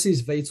 So this is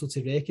vital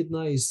to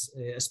recognise,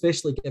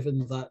 especially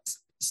given that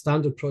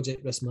standard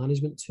project risk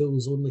management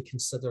tools only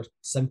consider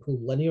simple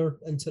linear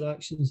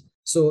interactions.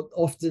 So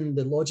often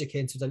the logic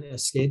entered into a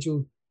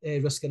schedule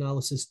risk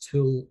analysis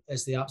tool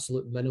is the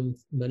absolute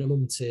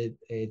minimum to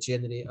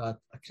generate a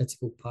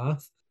critical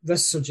path.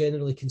 Risks are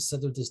generally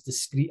considered as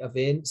discrete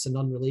events and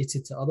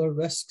unrelated to other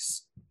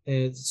risks.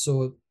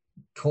 So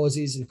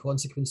causes and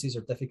consequences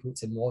are difficult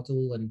to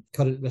model, and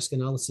current risk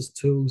analysis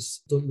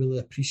tools don't really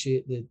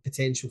appreciate the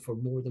potential for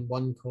more than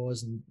one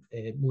cause and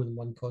more than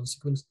one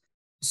consequence.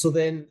 So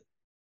then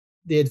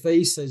the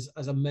advice is,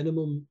 as a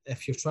minimum,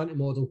 if you're trying to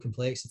model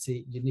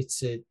complexity, you need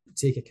to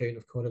take account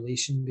of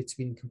correlation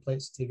between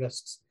complexity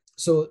risks.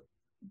 So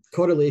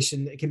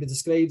correlation, it can be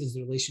described as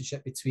the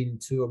relationship between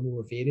two or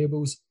more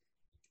variables.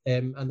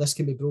 And this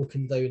can be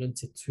broken down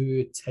into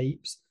 2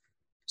 types.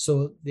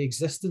 So the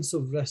existence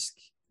of risk,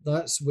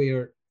 that's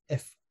where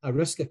if a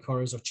risk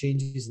occurs or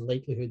changes in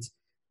likelihood,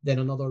 then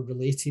another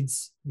related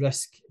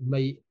risk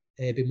might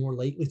be more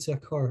likely to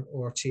occur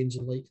or change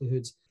in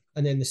likelihood.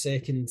 And then the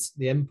second,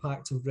 the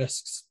impact of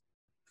risks.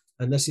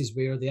 And this is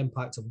where the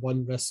impact of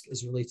one risk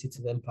is related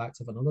to the impact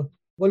of another.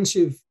 Once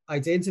you've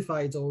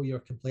identified all your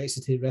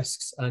complexity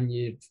risks and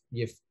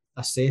you've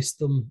assessed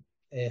them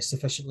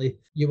sufficiently,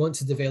 you want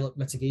to develop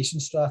mitigation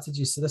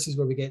strategies. So this is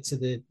where we get to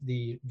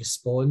the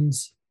respond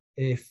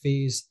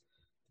phase.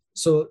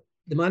 So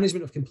The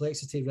management of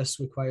complexity risk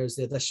requires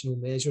the additional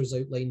measures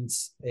outlined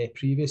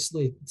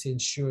previously to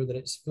ensure that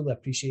it's fully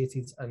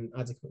appreciated and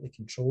adequately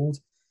controlled.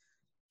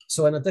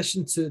 So in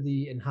addition to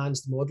the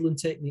enhanced modelling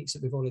techniques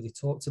that we've already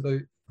talked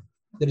about,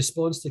 the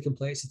response to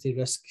complexity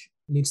risk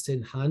needs to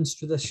enhance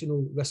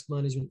traditional risk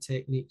management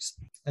techniques.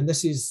 And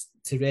this is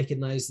to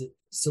recognise that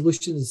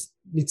solutions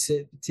need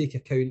to take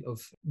account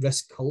of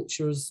risk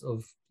cultures,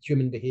 of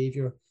human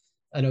behaviour,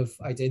 and of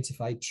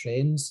identified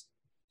trends.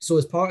 So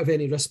as part of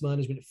any risk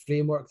management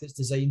framework that's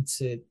designed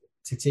to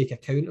take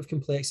account of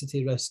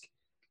complexity risk,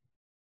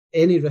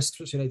 any risks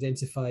which are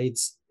identified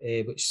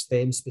which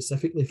stem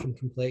specifically from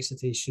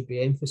complexity should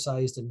be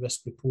emphasised in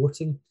risk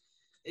reporting.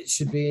 It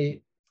should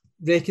be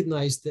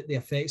recognised that the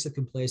effects of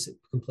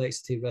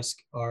complexity risk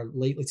are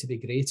likely to be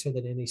greater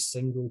than any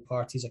single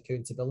party's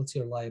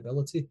accountability or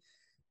liability.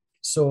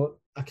 So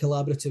a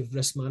collaborative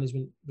risk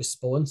management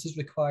response is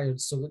required.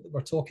 So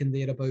we're talking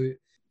there about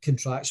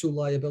contractual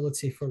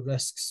liability for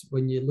risks.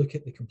 When you look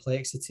at the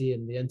complexity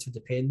and the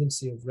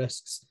interdependency of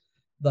risks,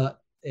 that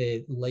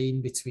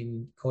line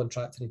between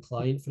contractor and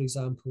client, for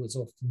example, is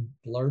often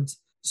blurred.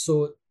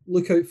 So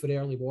look out for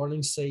early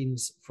warning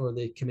signs for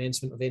the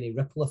commencement of any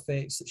ripple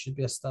effects that should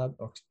be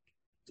established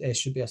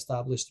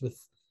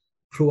with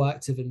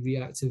proactive and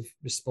reactive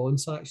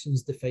response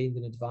actions defined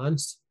in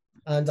advance.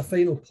 And a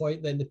final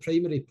point then, the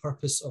primary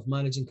purpose of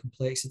managing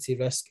complexity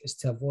risk is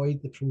to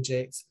avoid the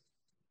project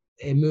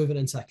moving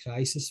into a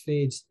crisis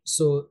phase.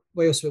 So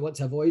whilst we want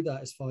to avoid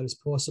that as far as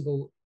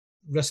possible,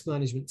 risk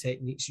management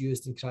techniques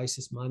used in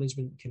crisis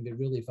management can be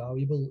really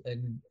valuable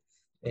in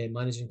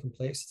managing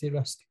complexity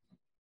risk.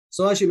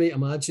 So as you might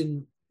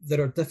imagine,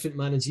 there are different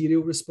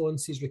managerial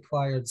responses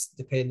required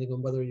depending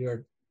on whether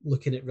you're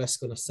looking at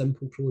risk on a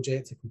simple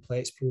project, a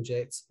complex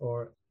project,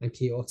 or a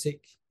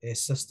chaotic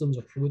systems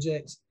or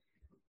projects.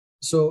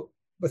 So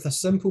with a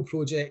simple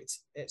project,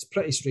 it's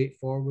pretty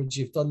straightforward.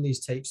 You've done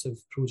these types of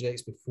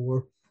projects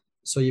before.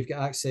 So you've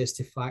got access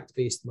to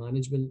fact-based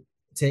management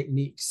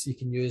techniques. You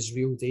can use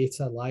real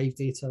data, live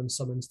data in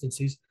some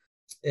instances.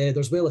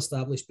 There's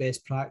well-established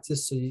best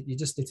practice, so you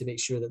just need to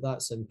make sure that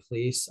that's in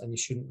place and you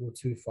shouldn't go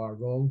too far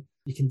wrong.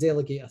 You can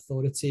delegate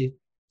authority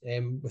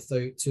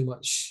without too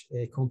much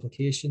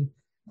complication.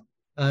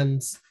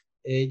 And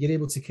you're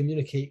able to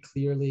communicate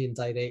clearly in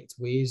direct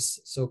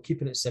ways. So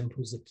keeping it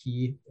simple is the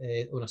key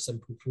on a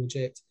simple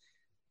project.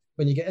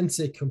 When you get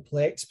into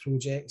complex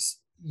projects,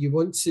 you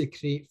want to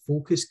create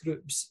focus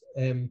groups.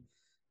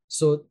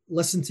 So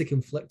listen to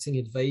conflicting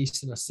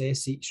advice and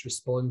assess each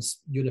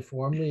response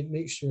uniformly.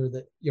 Make sure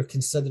that you're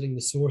considering the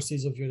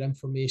sources of your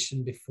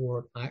information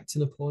before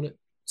acting upon it.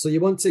 So you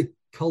want to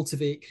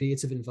cultivate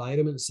creative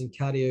environments and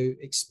carry out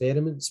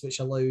experiments which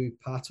allow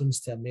patterns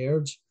to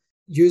emerge.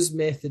 Use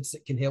methods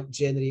that can help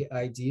generate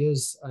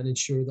ideas and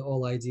ensure that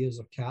all ideas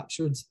are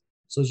captured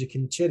so as you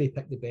can cherry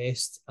pick the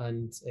best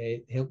and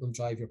help them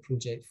drive your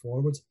project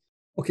forward.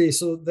 Okay,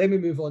 so then we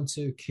move on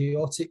to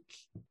chaotic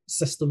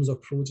systems or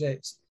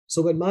projects.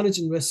 So when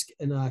managing risk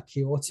in a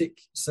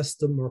chaotic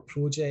system or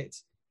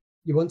project,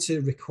 you want to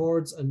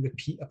record and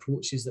repeat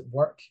approaches that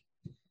work.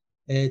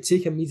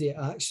 Take immediate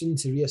action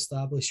to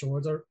re-establish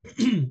order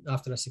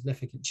after a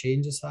significant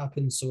change has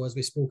happened. So as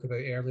we spoke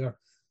about earlier,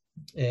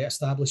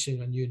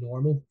 establishing a new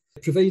normal.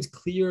 Provide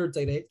clear,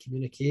 direct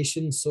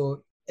communication.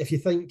 So if you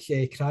think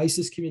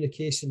crisis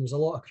communication, there's a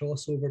lot of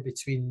crossover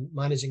between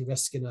managing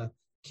risk in a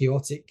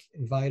chaotic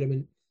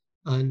environment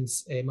and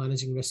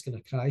managing risk in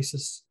a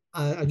crisis.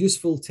 A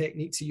useful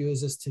technique to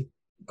use is to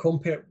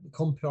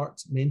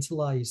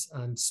compartmentalize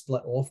and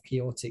split off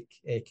chaotic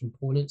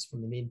components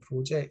from the main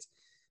project.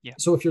 Yeah.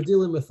 So if you're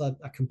dealing with a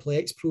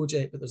complex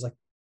project, but there's a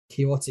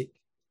chaotic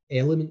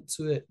element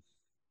to it,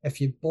 if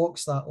you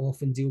box that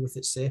off and deal with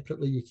it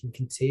separately, you can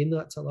contain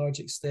that to a large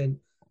extent.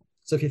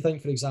 So if you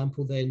think, for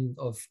example, then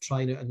of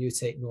trying out a new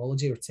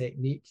technology or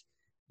technique,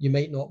 you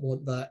might not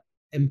want that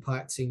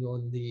impacting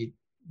on the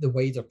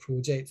wider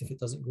project if it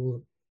doesn't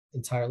go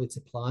entirely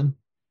to plan.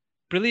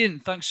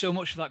 Brilliant. Thanks so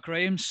much for that,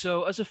 Graeme.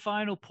 So as a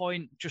final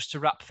point, just to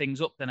wrap things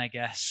up then, I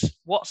guess,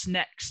 what's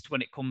next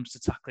when it comes to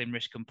tackling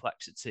risk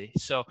complexity?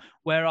 So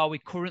where are we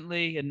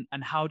currently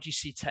and how do you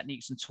see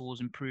techniques and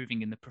tools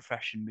improving in the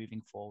profession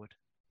moving forward?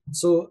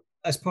 So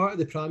as part of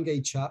the Pram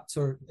Guide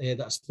chapter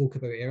that I spoke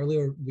about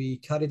earlier, we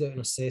carried out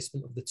an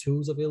assessment of the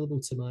tools available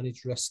to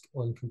manage risk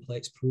on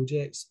complex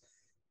projects.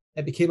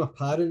 It became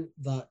apparent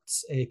that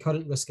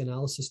current risk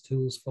analysis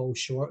tools fall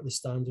short of the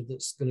standard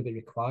that's going to be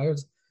required.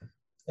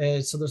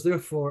 So there's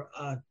therefore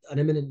an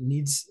imminent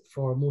need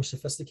for more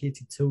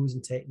sophisticated tools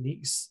and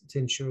techniques to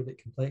ensure that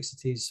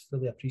complexity is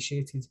fully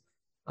appreciated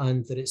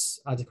and that it's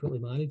adequately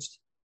managed.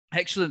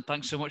 Excellent.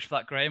 Thanks so much for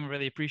that, Graeme. I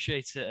really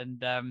appreciate it.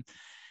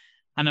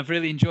 And I've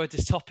really enjoyed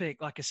this topic.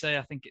 Like I say,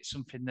 I think it's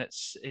something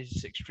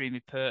is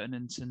extremely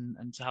pertinent,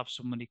 and to have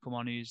somebody come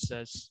on who's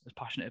as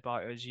passionate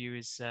about it as you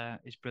is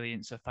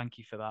brilliant. So thank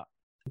you for that.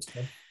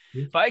 Okay.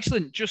 But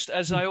excellent. Just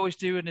as I always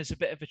do, and as a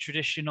bit of a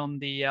tradition on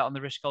the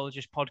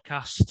Riskologist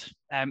podcast,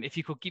 if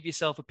you could give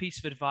yourself a piece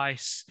of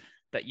advice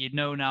that you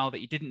know now that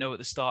you didn't know at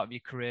the start of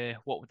your career,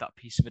 what would that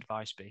piece of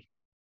advice be?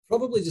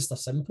 Probably just a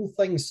simple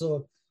thing.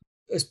 So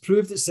it's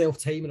proved itself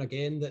time and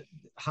again that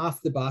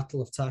half the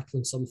battle of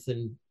tackling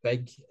something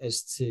big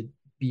is to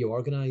be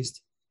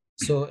organised.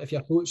 So if you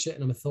approach it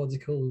in a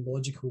methodical and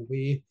logical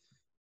way,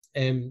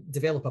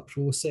 develop a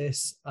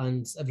process,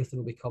 and everything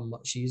will become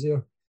much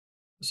easier.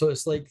 So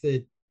it's like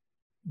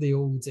the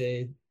old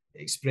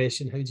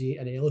expression, how do you eat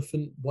an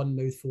elephant? One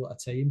mouthful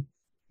at a time.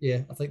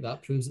 Yeah, I think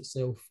that proves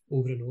itself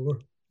over and over.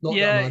 Not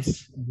that I'm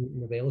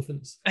advocating of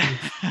elephants.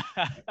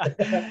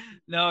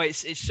 No,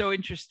 it's so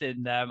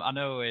interesting. I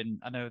know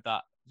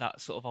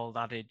that sort of old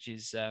adage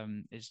is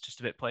just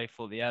a bit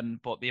playful at the end,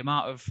 but the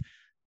amount of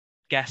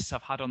guests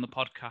I've had on the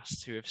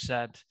podcast who have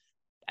said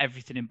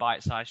everything in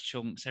bite-sized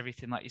chunks,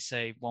 everything like you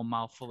say, one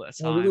mouthful at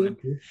a time. Really?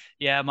 And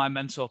yeah, my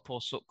mentor Paul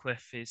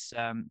Sutcliffe is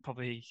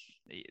probably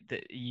he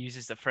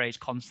uses the phrase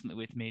constantly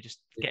with me, just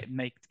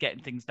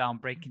getting things down,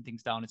 breaking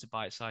things down into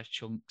bite-sized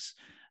chunks.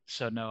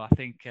 So no, I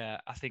think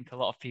a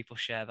lot of people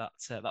share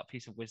that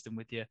piece of wisdom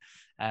with you.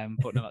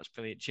 But no, that's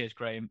brilliant. Cheers,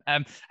 Graeme.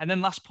 And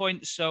then last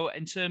point. So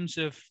in terms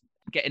of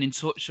getting in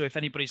touch, so if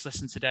anybody's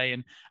listened today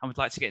and would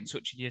like to get in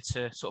touch with you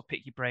to sort of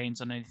pick your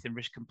brains on anything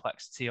risk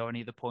complexity or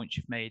any of the points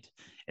you've made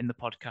in the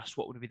podcast,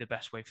 what would be the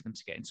best way for them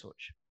to get in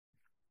touch?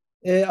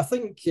 I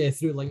think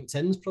through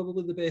LinkedIn is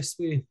probably the best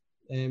way.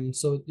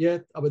 So yeah,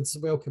 I would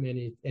welcome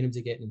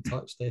anybody getting in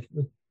touch,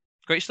 definitely.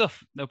 Great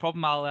stuff. No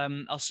problem.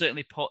 I'll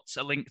certainly put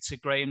a link to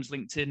Graeme's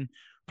LinkedIn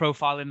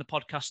profile in the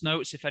podcast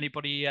notes if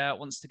anybody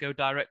wants to go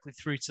directly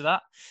through to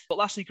that. But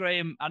lastly,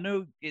 Graeme, I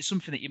know it's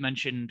something that you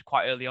mentioned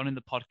quite early on in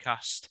the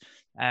podcast,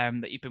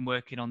 that you've been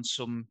working on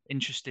some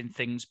interesting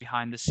things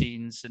behind the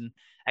scenes and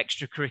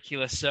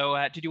extracurricular. So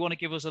did you want to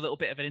give us a little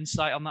bit of an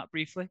insight on that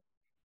briefly?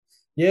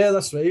 Yeah,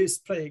 that's right. It's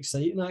pretty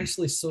exciting,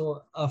 actually.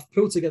 So I've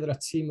pulled together a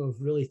team of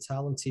really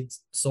talented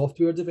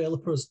software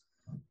developers,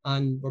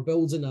 and we're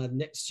building a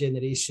next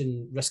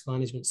generation risk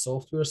management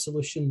software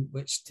solution,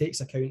 which takes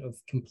account of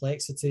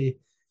complexity,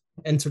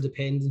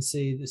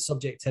 interdependency, the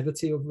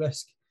subjectivity of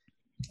risk.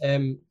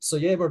 So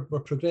yeah, we're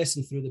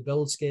progressing through the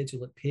build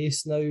schedule at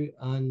pace now,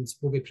 and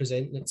we'll be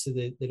presenting it to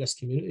the risk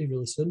community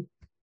really soon.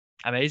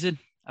 Amazing.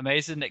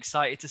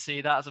 Excited to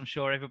see that, as I'm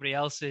sure everybody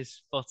else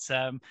is. But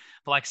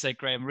like I said,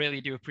 Graeme, really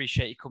do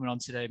appreciate you coming on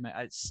today, mate.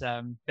 It's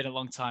been a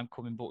long time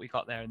coming, but we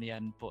got there in the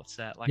end. But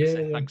I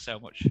said, thanks so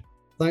much.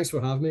 Thanks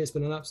for having me. It's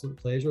been an absolute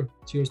pleasure.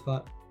 Cheers,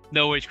 Pat.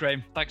 No worries,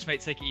 Graeme. Thanks,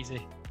 mate. Take it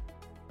easy.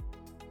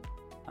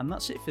 And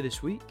that's it for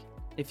this week.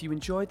 If you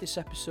enjoyed this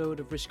episode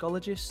of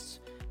Riskologists,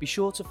 be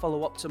sure to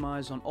follow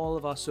Optimise on all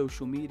of our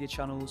social media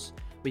channels,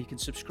 where you can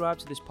subscribe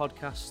to this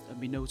podcast and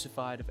be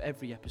notified of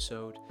every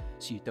episode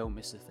so you don't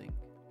miss a thing.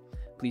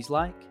 Please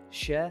like,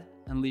 share,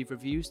 and leave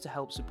reviews to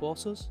help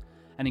support us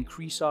and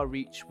increase our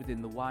reach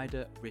within the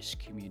wider risk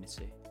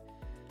community.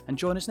 And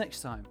join us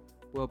next time,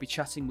 where we'll be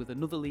chatting with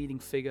another leading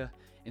figure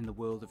in the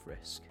world of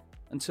risk.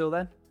 Until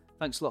then,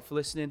 thanks a lot for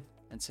listening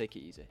and take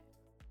it easy.